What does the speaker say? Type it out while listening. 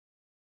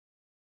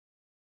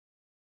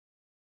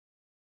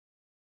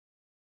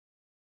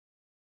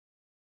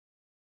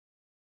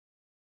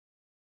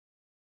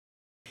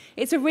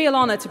It's a real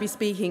honour to be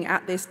speaking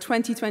at this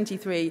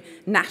 2023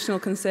 National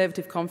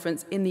Conservative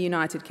Conference in the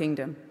United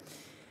Kingdom.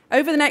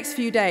 Over the next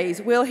few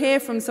days, we'll hear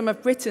from some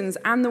of Britain's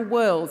and the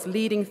world's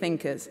leading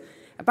thinkers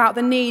about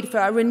the need for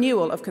a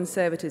renewal of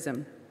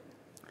conservatism.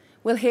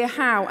 We'll hear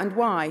how and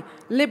why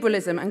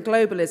liberalism and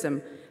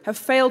globalism have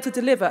failed to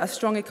deliver a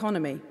strong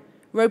economy,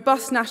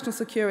 robust national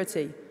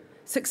security,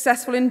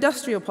 successful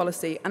industrial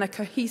policy, and a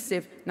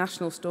cohesive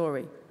national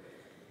story.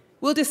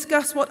 We'll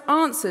discuss what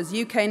answers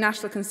UK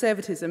national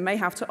conservatism may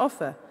have to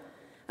offer,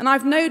 and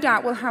I've no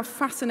doubt we'll have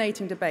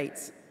fascinating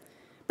debates.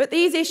 But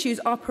these issues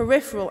are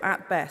peripheral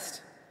at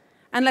best,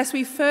 unless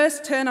we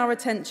first turn our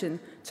attention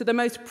to the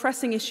most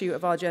pressing issue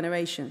of our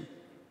generation.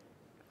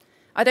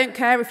 I don't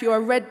care if you're a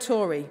red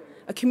Tory,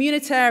 a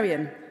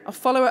communitarian, a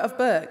follower of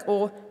Burke,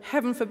 or,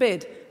 heaven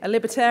forbid, a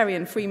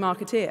libertarian free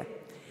marketeer.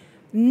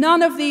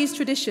 None of these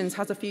traditions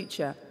has a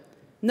future.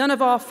 None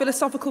of our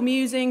philosophical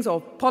musings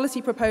or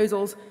policy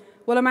proposals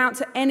will amount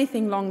to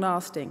anything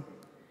long-lasting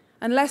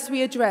unless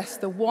we address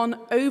the one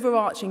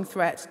overarching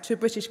threat to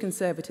British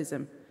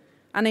conservatism,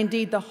 and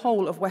indeed the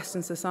whole of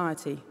Western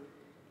society.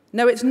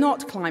 No, it's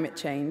not climate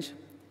change.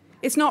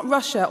 It's not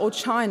Russia or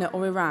China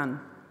or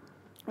Iran.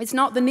 It's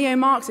not the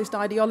neo-Marxist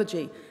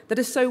ideology that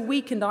has so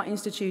weakened our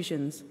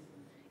institutions.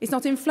 It's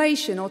not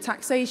inflation or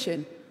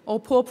taxation or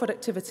poor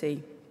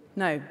productivity.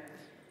 No.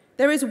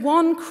 There is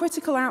one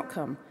critical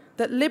outcome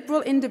that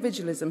liberal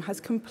individualism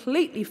has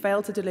completely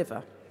failed to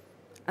deliver,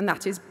 and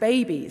that is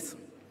babies.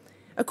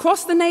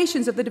 Across the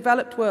nations of the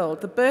developed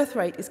world, the birth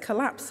rate is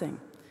collapsing.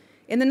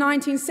 In the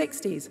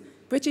 1960s,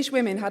 British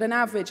women had an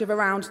average of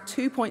around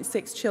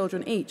 2.6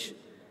 children each.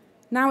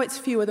 Now it's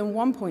fewer than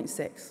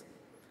 1.6.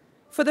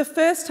 For the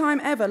first time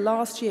ever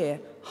last year,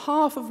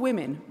 half of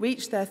women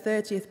reached their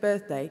 30th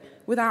birthday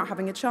without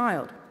having a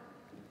child.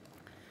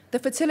 The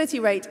fertility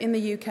rate in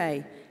the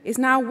UK is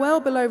now well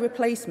below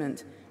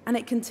replacement, and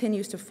it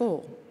continues to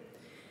fall.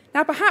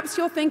 Now, perhaps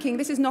you're thinking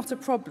this is not a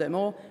problem,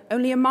 or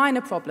only a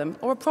minor problem,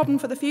 or a problem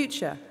for the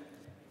future.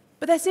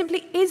 But there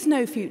simply is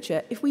no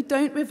future if we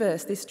don't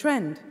reverse this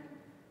trend.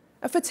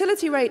 A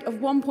fertility rate of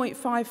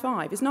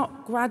 1.55 is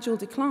not gradual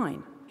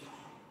decline.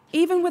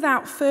 Even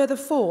without further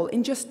fall,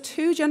 in just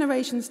 2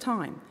 generations'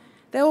 time,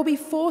 there will be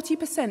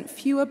 40%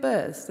 fewer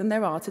births than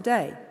there are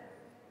today.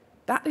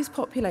 That is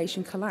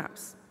population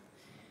collapse.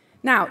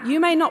 Now, you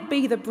may not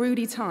be the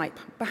broody type.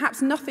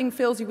 Perhaps nothing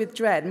fills you with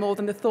dread more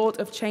than the thought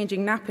of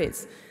changing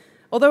nappies.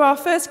 Although our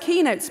first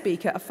keynote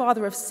speaker, a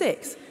father of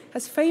 6,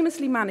 has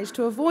famously managed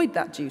to avoid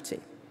that duty.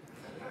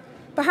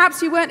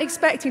 Perhaps you weren't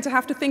expecting to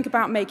have to think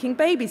about making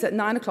babies at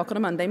 9 o'clock on a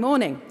Monday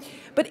morning.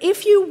 But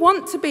if you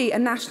want to be a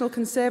national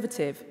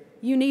conservative,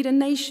 you need a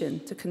nation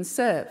to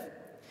conserve.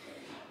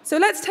 So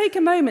let's take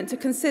a moment to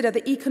consider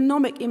the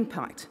economic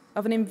impact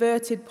of an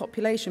inverted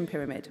population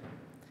pyramid.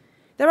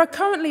 There are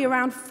currently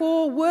around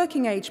 4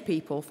 working-age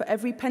people for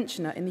every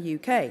pensioner in the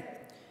UK.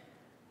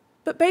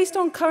 But based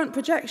on current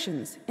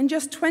projections, in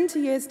just 20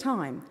 years'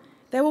 time,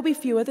 there will be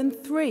fewer than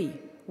 3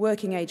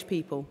 working-age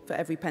people for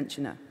every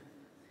pensioner.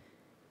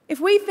 If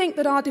we think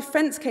that our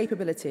defence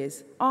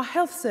capabilities, our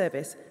health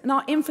service, and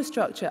our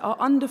infrastructure are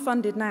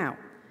underfunded now,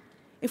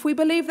 if we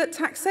believe that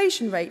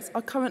taxation rates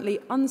are currently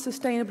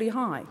unsustainably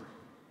high,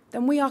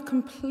 then we are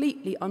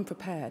completely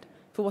unprepared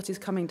for what is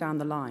coming down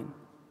the line.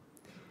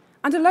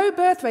 And a low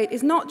birth rate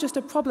is not just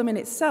a problem in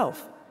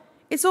itself,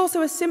 it's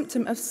also a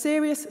symptom of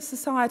serious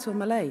societal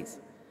malaise.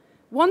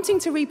 Wanting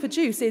to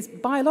reproduce is,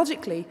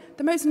 biologically,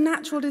 the most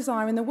natural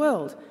desire in the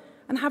world,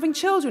 and having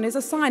children is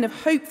a sign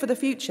of hope for the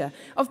future,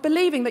 of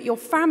believing that your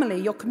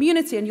family, your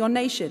community, and your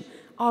nation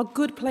are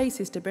good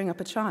places to bring up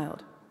a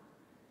child.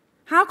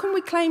 How can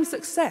we claim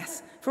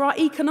success for our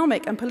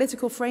economic and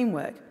political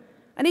framework,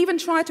 and even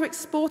try to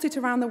export it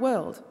around the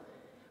world,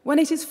 when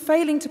it is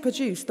failing to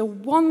produce the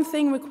one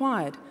thing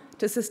required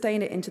to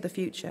sustain it into the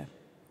future?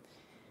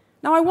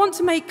 Now, I want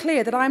to make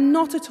clear that I am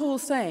not at all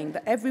saying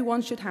that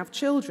everyone should have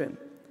children.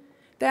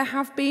 There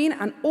have been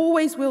and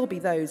always will be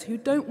those who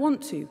don't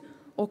want to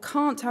or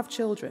can't have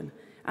children,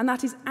 and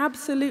that is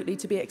absolutely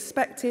to be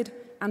expected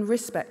and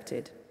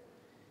respected.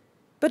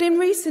 But in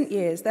recent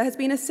years, there has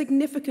been a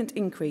significant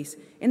increase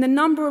in the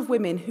number of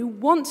women who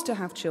want to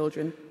have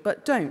children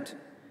but don't,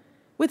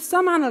 with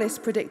some analysts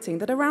predicting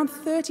that around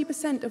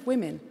 30% of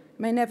women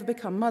may never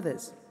become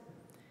mothers.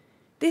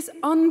 This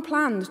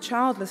unplanned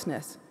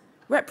childlessness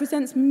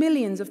represents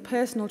millions of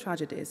personal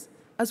tragedies,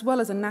 as well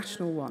as a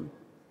national one.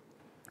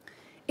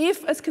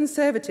 If, as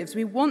Conservatives,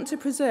 we want to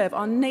preserve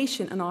our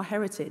nation and our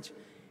heritage,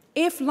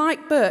 if,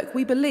 like Burke,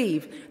 we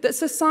believe that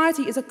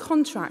society is a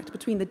contract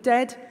between the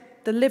dead,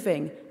 the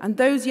living, and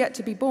those yet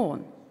to be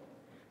born,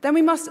 then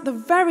we must at the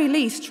very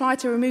least try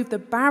to remove the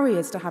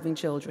barriers to having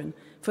children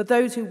for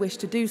those who wish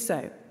to do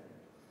so.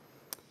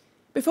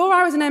 Before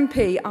I was an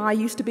MP, I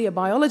used to be a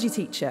biology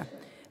teacher.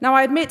 Now,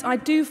 I admit I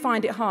do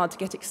find it hard to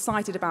get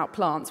excited about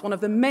plants, one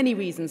of the many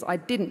reasons I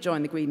didn't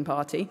join the Green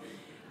Party,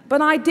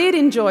 but I did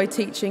enjoy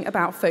teaching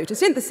about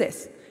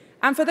photosynthesis.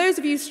 And for those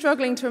of you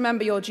struggling to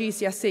remember your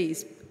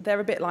GCSEs, They're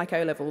a bit like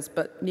O-levels,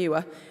 but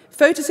newer.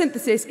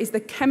 Photosynthesis is the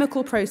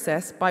chemical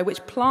process by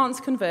which plants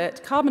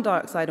convert carbon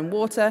dioxide and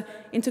water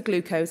into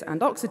glucose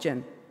and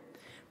oxygen.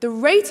 The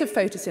rate of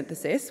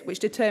photosynthesis, which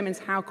determines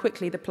how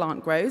quickly the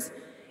plant grows,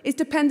 is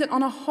dependent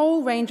on a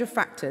whole range of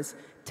factors: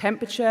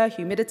 temperature,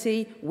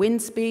 humidity,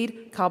 wind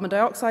speed, carbon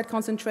dioxide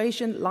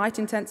concentration, light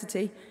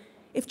intensity.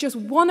 If just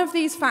one of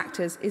these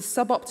factors is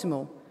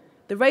suboptimal,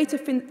 the rate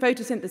of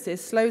photosynthesis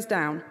slows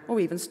down or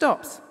even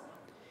stops.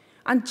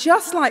 And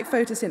just like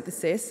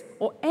photosynthesis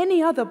or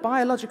any other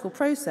biological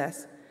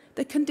process,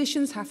 the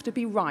conditions have to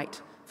be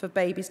right for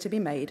babies to be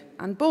made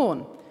and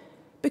born,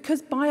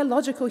 because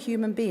biological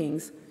human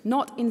beings,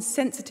 not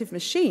insensitive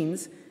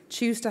machines,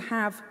 choose to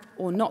have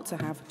or not to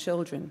have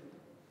children.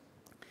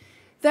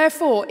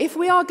 Therefore, if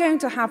we are going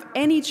to have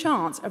any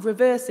chance of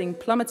reversing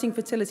plummeting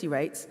fertility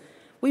rates,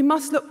 we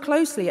must look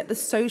closely at the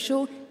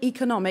social,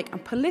 economic,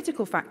 and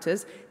political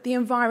factors, the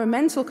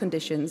environmental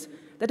conditions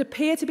that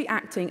appear to be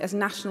acting as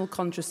national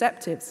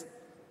contraceptives.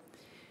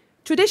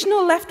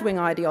 Traditional left-wing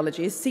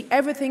ideologies see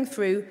everything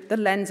through the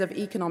lens of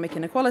economic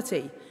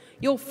inequality.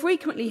 You'll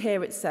frequently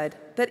hear it said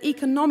that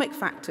economic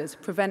factors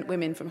prevent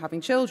women from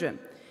having children.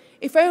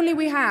 If only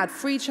we had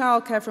free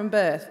childcare from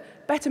birth,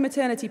 better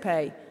maternity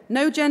pay,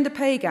 no gender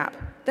pay gap,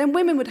 then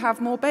women would have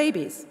more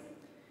babies.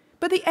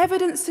 But the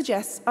evidence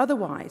suggests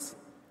otherwise.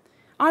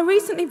 I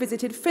recently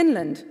visited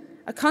Finland,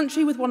 a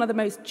country with one of the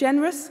most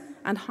generous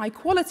and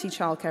high-quality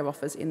childcare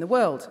offers in the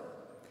world.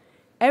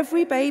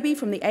 Every baby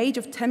from the age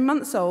of 10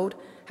 months old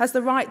has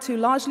the right to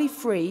largely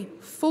free,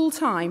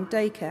 full-time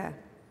daycare.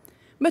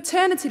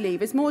 Maternity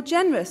leave is more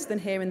generous than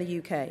here in the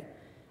UK,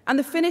 and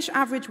the Finnish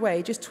average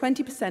wage is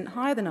 20%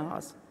 higher than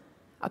ours,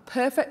 a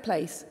perfect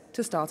place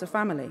to start a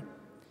family.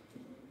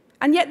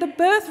 And yet the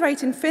birth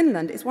rate in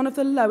Finland is one of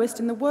the lowest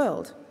in the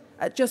world,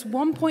 at just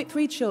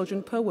 1.3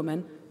 children per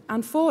woman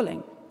and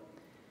falling.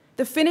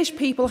 The Finnish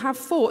people have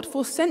fought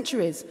for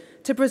centuries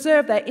to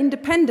preserve their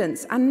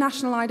independence and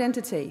national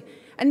identity,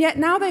 and yet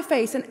now they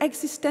face an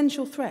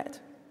existential threat,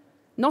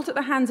 not at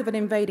the hands of an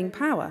invading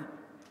power,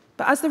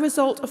 but as the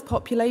result of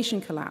population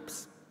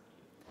collapse.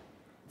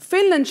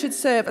 Finland should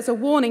serve as a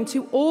warning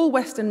to all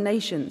Western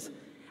nations,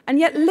 and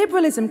yet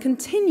liberalism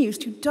continues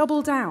to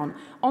double down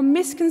on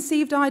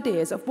misconceived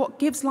ideas of what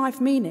gives life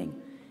meaning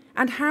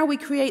and how we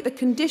create the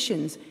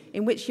conditions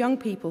in which young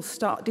people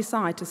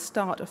decide to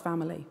start a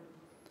family.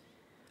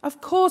 Of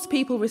course,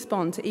 people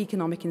respond to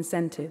economic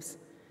incentives,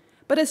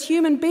 but as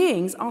human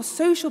beings, our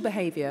social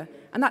behaviour,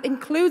 and that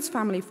includes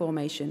family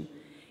formation,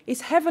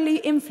 is heavily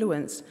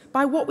influenced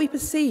by what we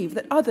perceive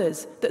that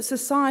others, that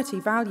society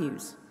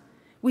values.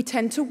 We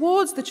tend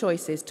towards the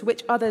choices to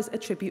which others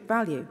attribute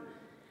value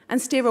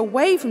and steer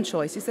away from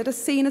choices that are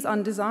seen as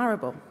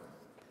undesirable.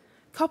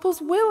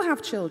 Couples will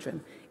have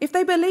children if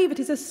they believe it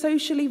is a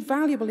socially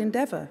valuable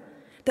endeavour,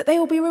 that they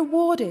will be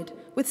rewarded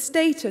with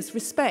status,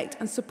 respect,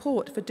 and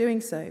support for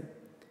doing so.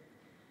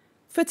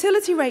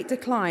 Fertility rate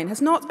decline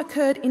has not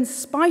occurred in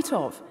spite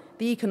of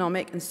the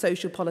economic and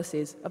social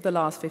policies of the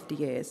last 50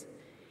 years.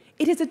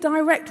 It is a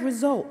direct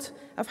result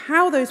of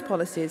how those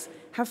policies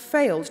have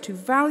failed to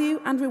value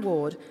and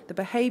reward the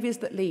behaviours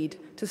that lead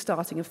to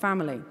starting a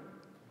family.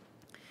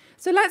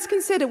 So let's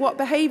consider what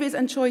behaviours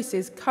and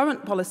choices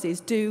current policies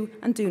do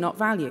and do not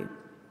value.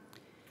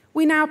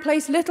 We now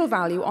place little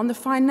value on the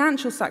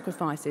financial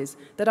sacrifices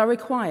that are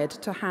required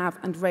to have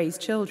and raise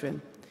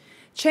children.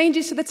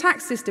 Changes to the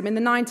tax system in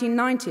the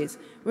 1990s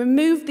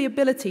removed the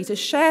ability to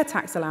share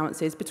tax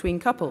allowances between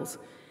couples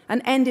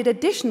and ended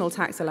additional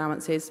tax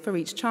allowances for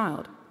each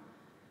child.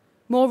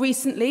 More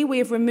recently, we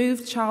have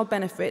removed child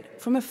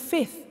benefit from a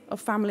fifth of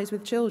families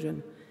with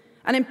children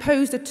and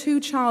imposed a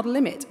 2-child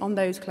limit on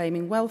those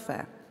claiming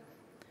welfare.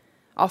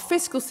 Our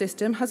fiscal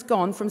system has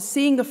gone from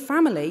seeing the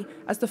family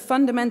as the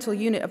fundamental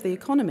unit of the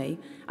economy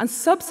and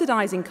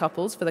subsidising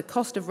couples for the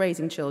cost of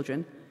raising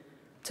children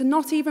to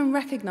not even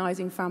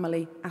recognising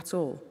family at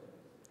all.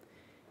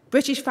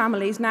 British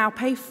families now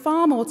pay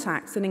far more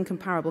tax than in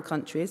comparable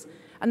countries,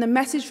 and the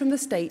message from the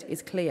state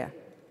is clear.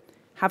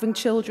 Having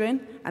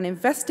children and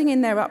investing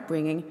in their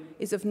upbringing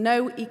is of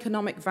no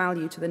economic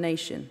value to the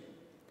nation.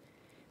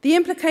 The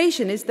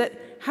implication is that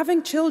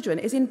having children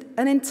is an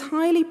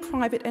entirely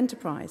private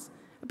enterprise,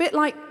 a bit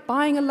like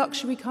buying a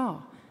luxury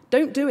car.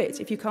 Don't do it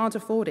if you can't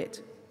afford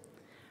it.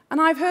 And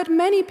I've heard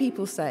many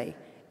people say,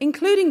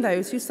 including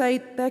those who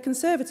say they're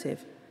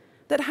conservative,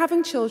 that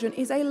having children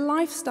is a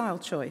lifestyle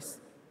choice.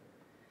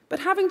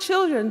 But having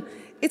children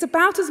is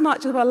about as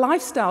much of a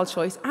lifestyle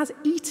choice as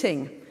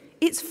eating.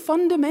 It's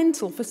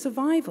fundamental for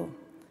survival.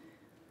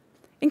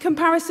 In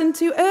comparison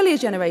to earlier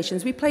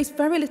generations, we place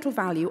very little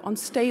value on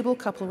stable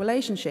couple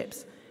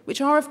relationships,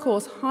 which are, of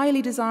course,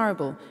 highly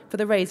desirable for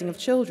the raising of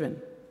children.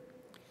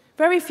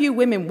 Very few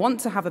women want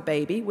to have a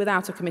baby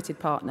without a committed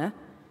partner,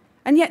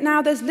 and yet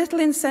now there's little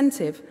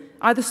incentive,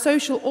 either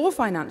social or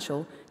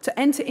financial, to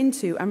enter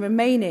into and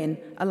remain in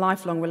a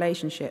lifelong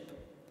relationship.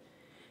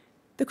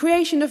 The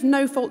creation of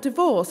no-fault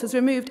divorce has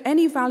removed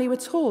any value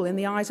at all in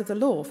the eyes of the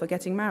law for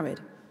getting married,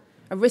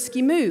 a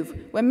risky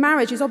move when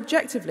marriage is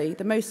objectively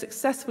the most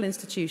successful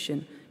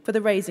institution for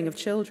the raising of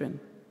children.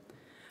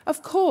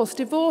 Of course,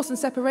 divorce and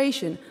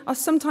separation are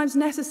sometimes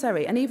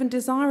necessary and even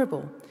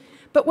desirable.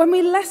 But when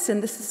we lessen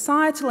the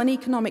societal and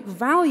economic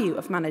value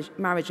of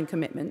marriage and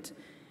commitment,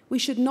 we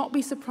should not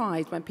be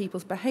surprised when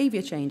people's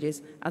behaviour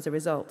changes as a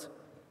result.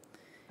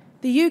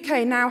 The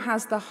UK now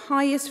has the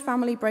highest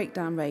family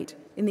breakdown rate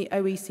in the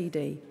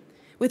OECD,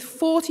 with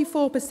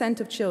 44%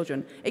 of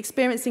children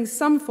experiencing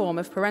some form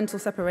of parental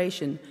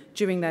separation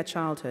during their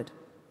childhood.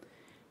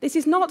 This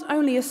is not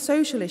only a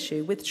social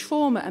issue with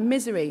trauma and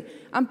misery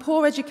and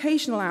poor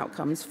educational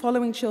outcomes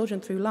following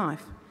children through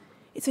life,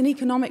 it's an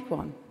economic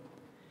one.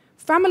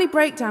 Family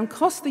breakdown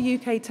costs the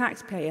UK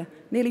taxpayer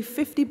nearly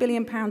 £50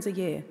 billion a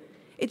year.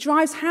 It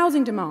drives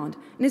housing demand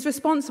and is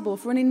responsible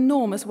for an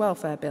enormous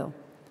welfare bill.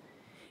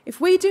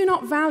 If we do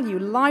not value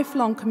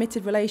lifelong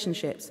committed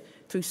relationships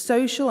through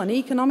social and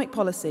economic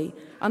policy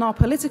and our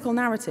political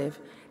narrative,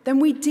 then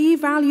we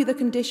devalue the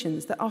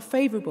conditions that are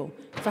favourable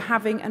for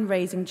having and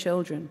raising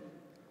children.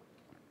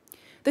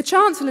 The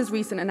Chancellor's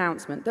recent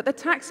announcement that the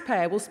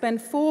taxpayer will spend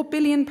 £4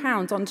 billion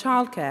on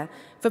childcare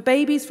for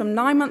babies from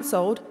 9 months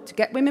old to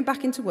get women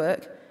back into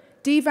work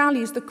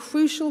devalues the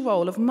crucial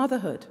role of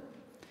motherhood.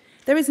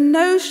 There is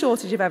no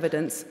shortage of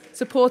evidence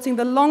supporting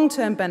the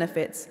long-term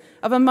benefits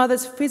of a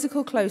mother's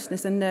physical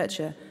closeness and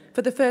nurture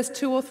for the first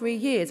 2 or 3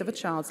 years of a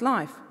child's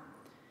life.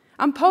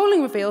 And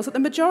polling reveals that the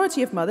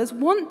majority of mothers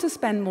want to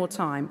spend more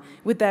time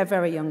with their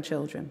very young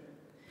children.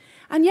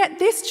 And yet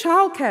this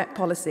childcare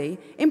policy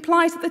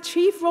implies that the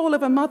chief role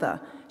of a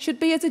mother should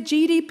be as a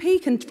GDP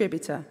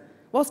contributor,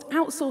 whilst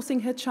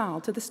outsourcing her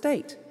child to the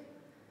state.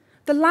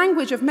 The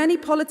language of many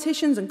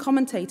politicians and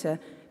commentators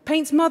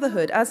paints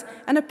motherhood as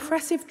an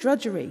oppressive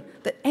drudgery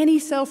that any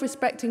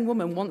self-respecting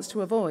woman wants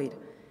to avoid,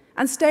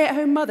 and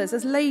stay-at-home mothers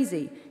as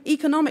lazy,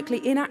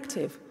 economically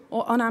inactive,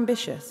 or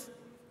unambitious.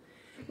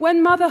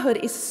 When motherhood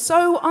is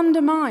so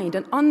undermined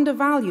and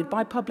undervalued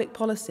by public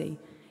policy,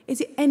 is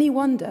it any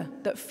wonder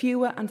that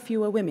fewer and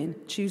fewer women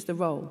choose the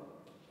role?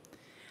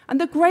 And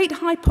the great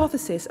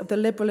hypothesis of the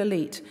liberal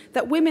elite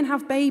that women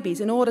have babies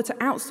in order to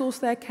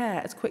outsource their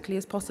care as quickly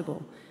as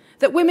possible,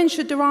 that women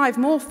should derive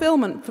more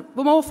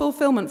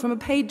fulfillment from a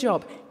paid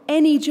job,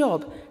 any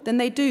job, than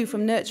they do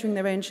from nurturing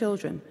their own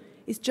children,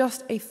 is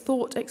just a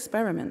thought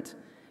experiment,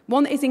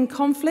 one that is in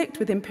conflict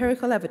with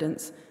empirical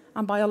evidence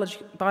and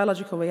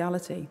biological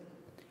reality.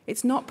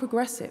 It's not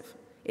progressive.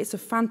 It's a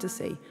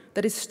fantasy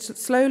that is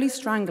slowly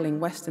strangling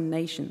Western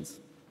nations.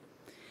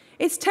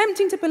 It's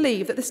tempting to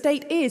believe that the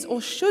state is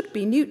or should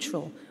be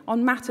neutral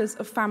on matters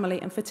of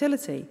family and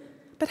fertility.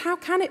 But how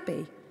can it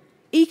be?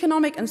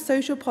 Economic and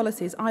social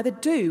policies either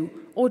do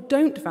or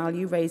don't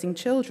value raising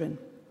children.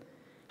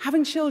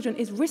 Having children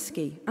is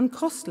risky and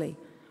costly.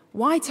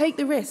 Why take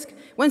the risk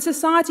when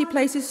society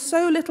places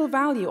so little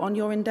value on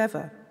your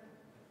endeavour?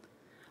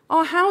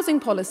 Our housing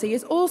policy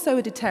is also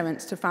a deterrent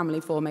to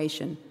family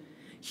formation.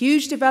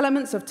 Huge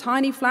developments of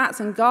tiny flats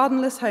and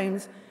gardenless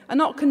homes are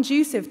not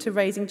conducive to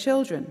raising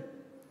children.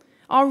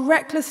 Our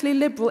recklessly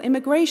liberal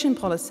immigration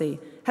policy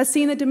has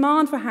seen the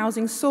demand for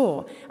housing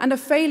soar, and a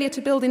failure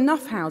to build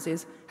enough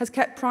houses has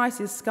kept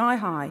prices sky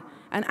high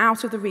and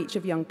out of the reach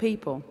of young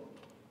people.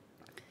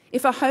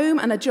 If a home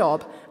and a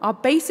job are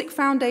basic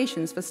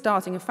foundations for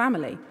starting a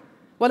family,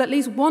 well, at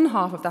least one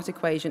half of that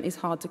equation is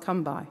hard to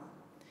come by.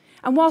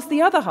 And whilst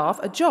the other half,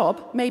 a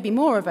job, may be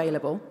more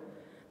available,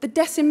 the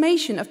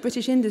decimation of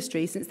British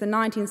industry since the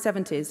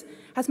 1970s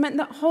has meant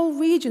that whole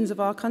regions of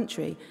our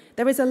country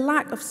there is a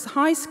lack of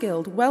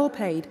high-skilled,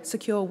 well-paid,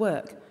 secure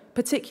work,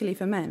 particularly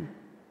for men.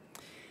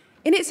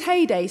 In its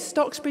heyday,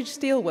 Stocksbridge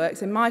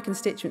Steelworks in my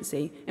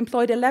constituency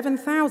employed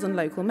 11,000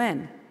 local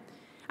men.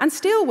 And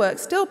Steelworks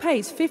still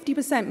pays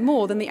 50%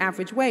 more than the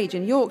average wage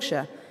in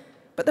Yorkshire,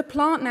 but the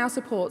plant now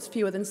supports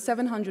fewer than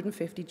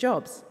 750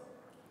 jobs.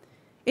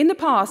 In the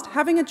past,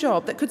 having a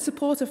job that could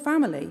support a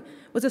family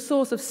was a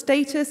source of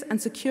status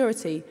and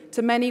security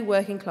to many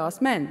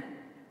working-class men.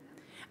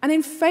 And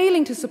in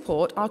failing to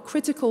support our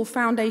critical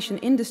foundation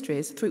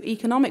industries through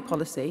economic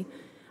policy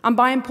and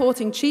by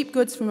importing cheap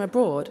goods from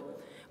abroad,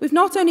 we've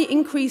not only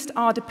increased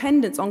our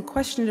dependence on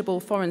questionable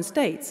foreign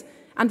states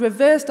and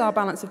reversed our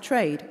balance of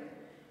trade,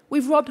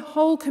 we've robbed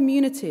whole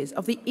communities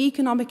of the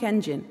economic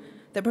engine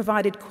that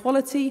provided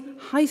quality,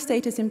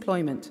 high-status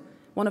employment,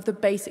 one of the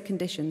basic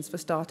conditions for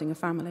starting a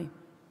family.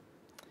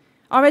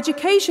 Our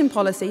education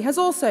policy has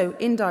also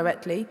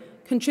indirectly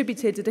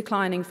contributed to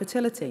declining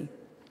fertility.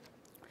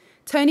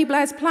 Tony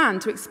Blair's plan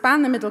to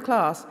expand the middle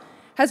class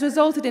has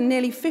resulted in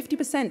nearly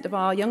 50% of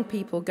our young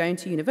people going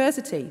to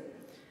university.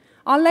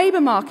 Our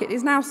labour market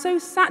is now so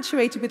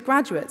saturated with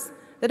graduates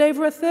that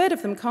over a third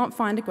of them can't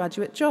find a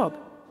graduate job.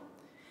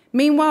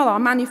 Meanwhile, our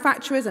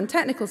manufacturers and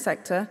technical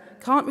sector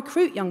can't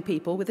recruit young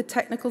people with the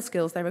technical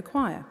skills they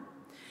require.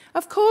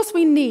 Of course,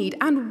 we need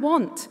and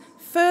want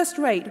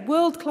first-rate,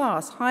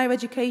 world-class higher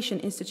education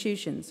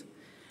institutions.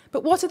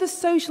 But what are the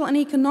social and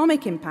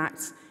economic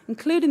impacts,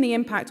 including the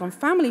impact on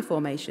family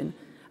formation,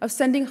 of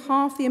sending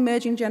half the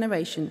emerging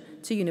generation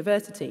to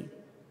university?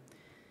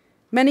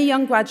 Many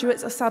young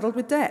graduates are saddled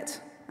with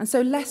debt, and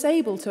so less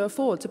able to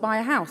afford to buy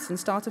a house and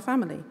start a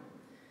family.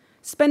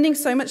 Spending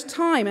so much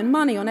time and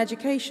money on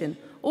education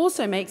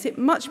also makes it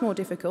much more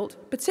difficult,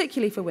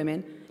 particularly for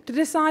women, to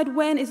decide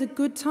when is a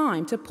good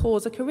time to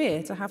pause a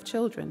career to have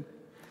children.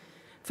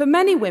 For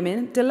many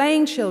women,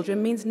 delaying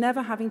children means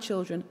never having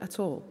children at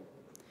all.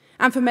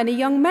 And for many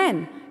young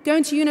men,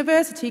 going to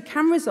university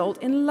can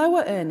result in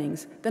lower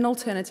earnings than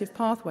alternative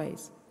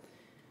pathways.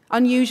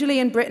 Unusually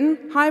in Britain,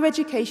 higher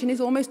education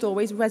is almost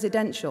always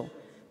residential,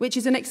 which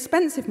is an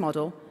expensive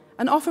model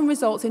and often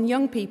results in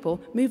young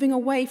people moving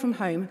away from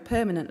home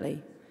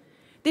permanently.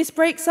 This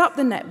breaks up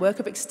the network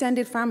of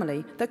extended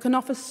family that can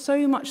offer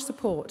so much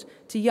support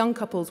to young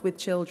couples with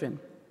children.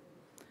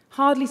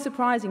 Hardly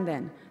surprising,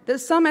 then, that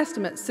some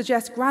estimates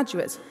suggest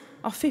graduates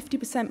are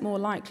 50% more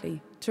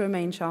likely to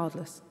remain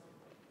childless.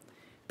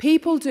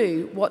 People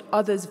do what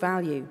others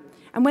value.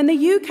 And when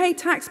the UK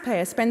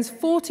taxpayer spends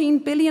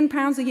 £14 billion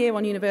a year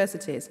on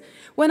universities,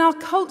 when our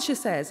culture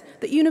says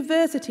that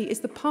university is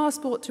the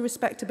passport to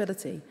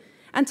respectability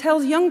and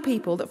tells young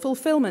people that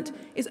fulfilment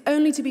is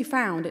only to be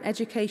found in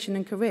education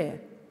and career,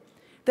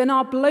 then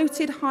our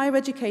bloated higher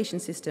education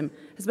system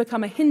has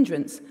become a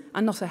hindrance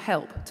and not a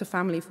help to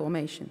family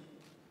formation.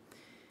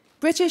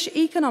 British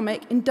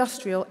economic,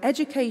 industrial,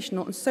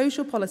 educational and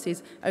social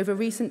policies over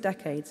recent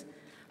decades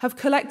have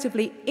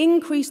collectively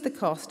increased the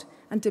cost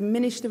and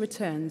diminished the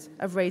returns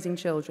of raising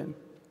children.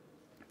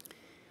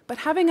 But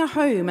having a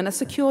home and a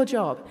secure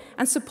job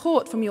and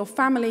support from your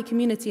family,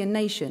 community and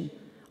nation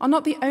are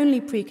not the only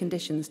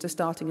preconditions to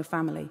starting a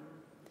family.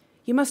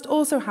 You must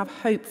also have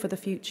hope for the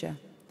future.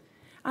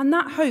 And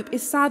that hope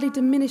is sadly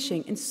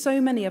diminishing in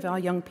so many of our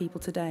young people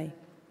today.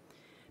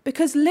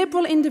 Because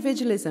liberal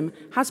individualism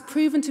has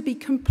proven to be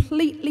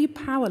completely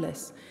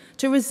powerless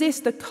to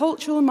resist the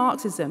cultural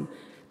Marxism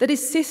that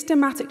is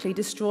systematically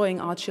destroying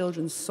our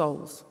children's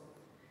souls.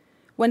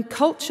 When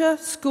culture,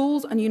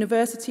 schools and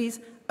universities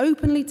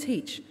openly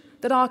teach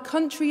that our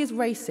country is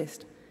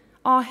racist,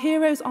 our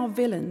heroes are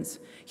villains,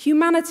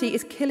 humanity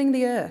is killing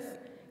the earth,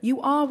 you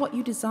are what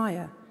you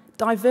desire,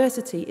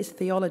 diversity is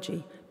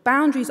theology,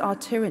 boundaries are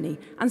tyranny,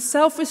 and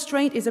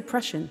self-restraint is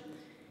oppression,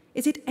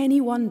 is it any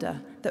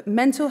wonder that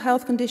mental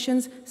health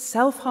conditions,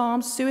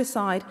 self-harm,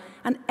 suicide,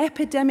 and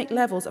epidemic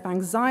levels of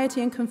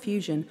anxiety and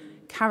confusion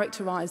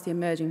characterize the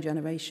emerging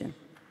generation?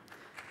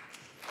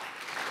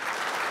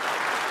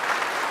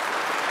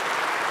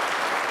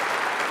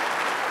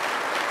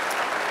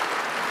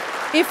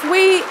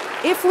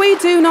 If we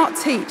do not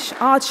teach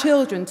our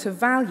children to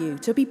value,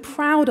 to be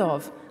proud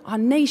of our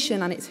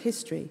nation and its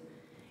history,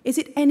 is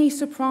it any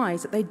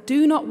surprise that they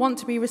do not want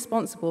to be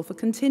responsible for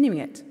continuing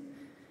it?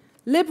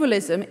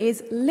 Liberalism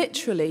is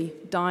literally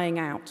dying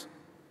out.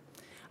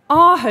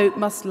 Our hope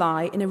must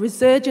lie in a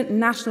resurgent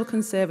national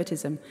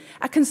conservatism,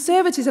 a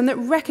conservatism that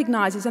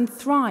recognises and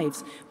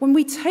thrives when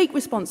we take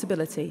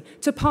responsibility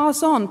to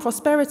pass on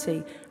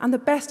prosperity and the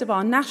best of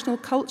our national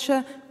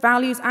culture,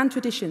 values and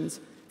traditions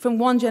from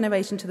one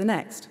generation to the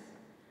next.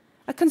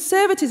 A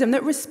conservatism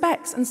that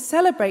respects and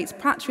celebrates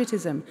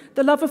patriotism,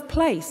 the love of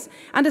place,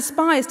 and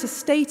aspires to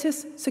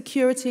status,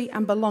 security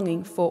and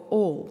belonging for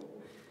all.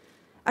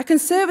 A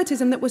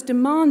conservatism that was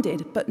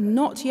demanded but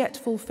not yet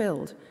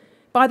fulfilled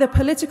by the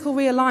political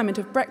realignment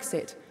of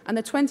Brexit and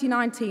the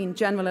 2019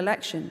 general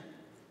election.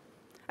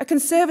 A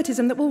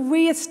conservatism that will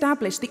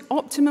re-establish the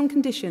optimum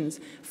conditions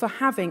for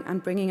having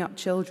and bringing up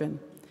children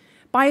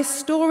by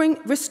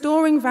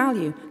restoring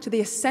value to the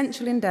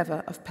essential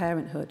endeavour of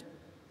parenthood.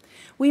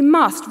 We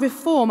must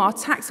reform our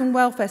tax and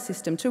welfare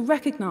system to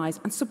recognise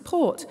and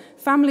support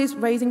families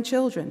raising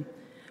children.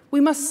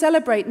 We must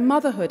celebrate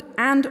motherhood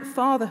and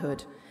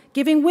fatherhood,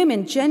 giving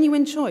women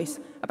genuine choice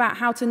about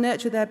how to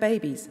nurture their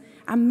babies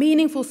and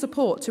meaningful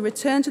support to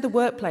return to the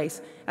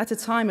workplace at a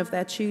time of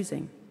their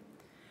choosing.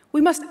 We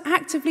must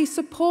actively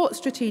support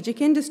strategic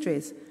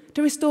industries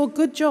to restore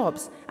good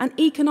jobs and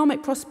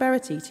economic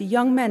prosperity to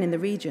young men in the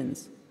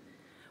regions.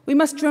 We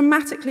must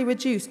dramatically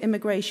reduce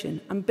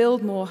immigration and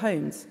build more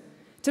homes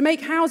to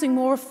make housing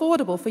more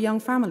affordable for young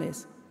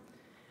families.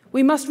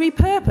 We must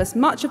repurpose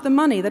much of the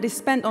money that is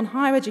spent on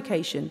higher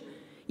education,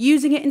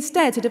 using it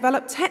instead to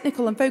develop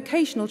technical and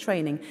vocational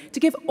training to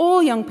give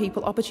all young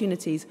people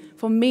opportunities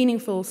for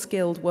meaningful,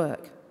 skilled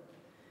work.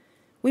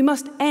 We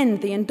must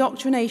end the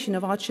indoctrination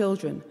of our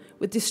children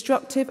with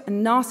destructive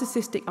and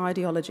narcissistic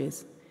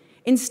ideologies,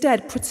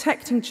 instead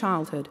protecting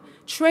childhood,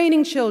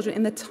 training children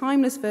in the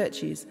timeless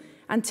virtues,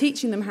 and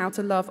teaching them how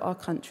to love our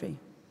country.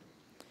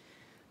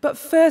 But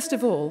first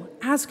of all,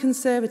 as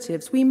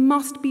Conservatives, we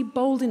must be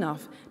bold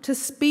enough to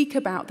speak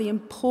about the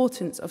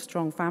importance of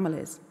strong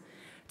families,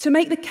 to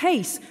make the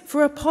case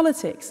for a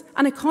politics,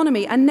 an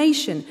economy, a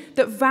nation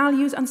that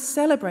values and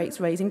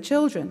celebrates raising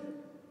children.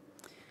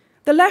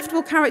 The left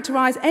will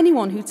characterise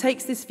anyone who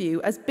takes this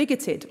view as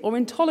bigoted or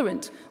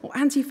intolerant or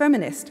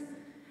anti-feminist.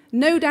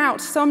 No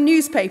doubt some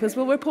newspapers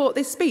will report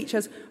this speech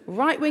as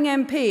right-wing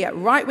MP at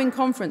right-wing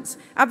conference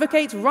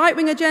advocates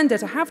right-wing agenda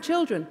to have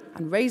children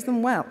and raise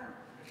them well.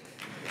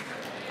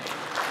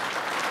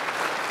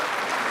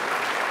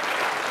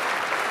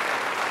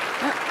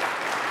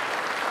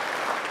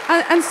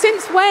 And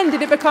since when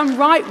did it become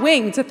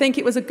right-wing to think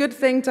it was a good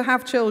thing to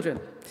have children?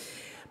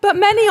 But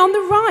many on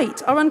the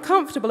right are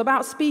uncomfortable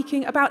about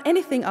speaking about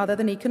anything other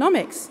than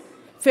economics,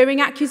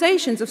 fearing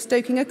accusations of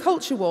stoking a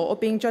culture war or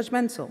being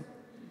judgmental.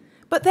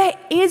 But there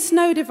is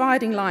no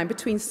dividing line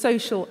between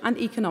social and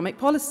economic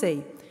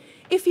policy.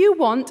 If you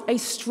want a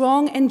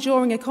strong,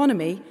 enduring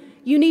economy,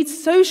 you need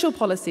social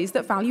policies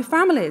that value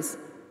families.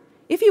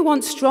 If you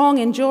want strong,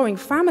 enduring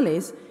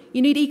families,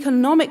 you need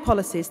economic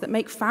policies that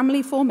make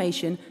family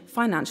formation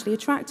financially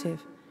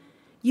attractive.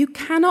 You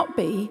cannot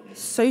be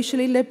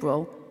socially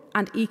liberal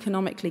and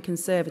economically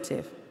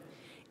conservative.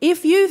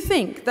 If you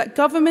think that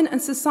government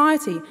and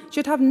society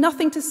should have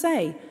nothing to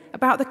say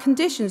about the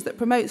conditions that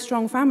promote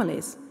strong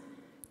families,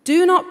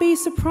 do not be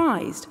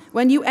surprised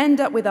when you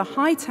end up with a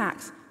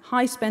high-tax,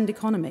 high-spend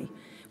economy,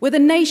 with a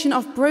nation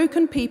of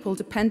broken people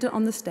dependent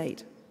on the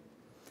state.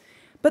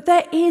 But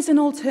there is an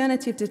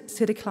alternative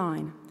to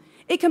decline.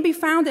 It can be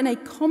found in a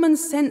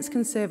common-sense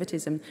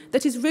conservatism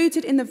that is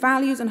rooted in the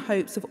values and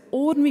hopes of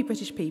ordinary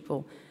British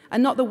people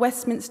and not the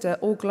Westminster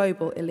or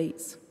global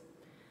elites.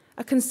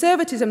 A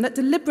conservatism that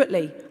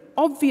deliberately,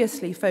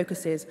 obviously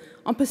focuses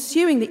on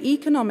pursuing the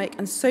economic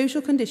and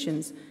social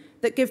conditions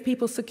that give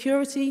people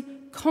security,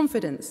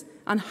 confidence,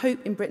 and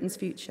hope in Britain's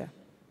future.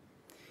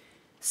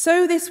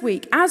 So this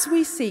week, as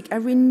we seek a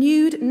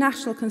renewed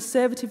national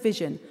conservative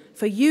vision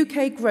for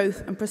UK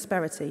growth and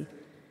prosperity,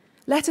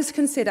 let us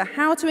consider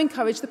how to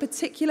encourage the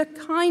particular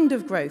kind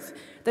of growth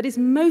that is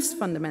most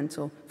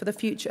fundamental for the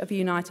future of the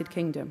United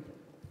Kingdom.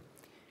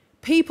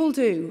 People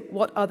do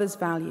what others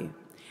value.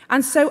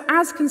 And so,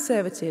 as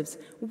Conservatives,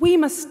 we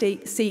must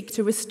seek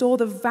to restore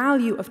the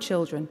value of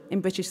children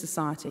in British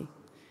society.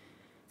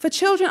 For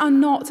children are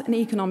not an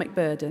economic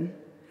burden.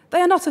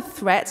 They are not a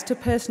threat to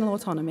personal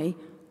autonomy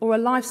or a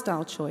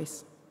lifestyle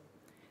choice.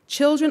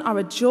 Children are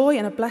a joy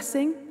and a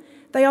blessing.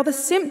 They are the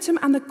symptom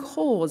and the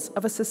cause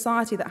of a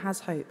society that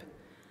has hope.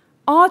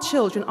 Our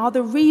children are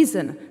the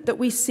reason that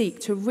we seek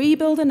to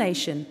rebuild a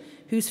nation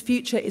whose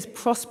future is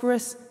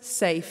prosperous,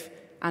 safe,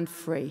 and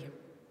free.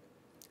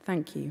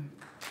 Thank you.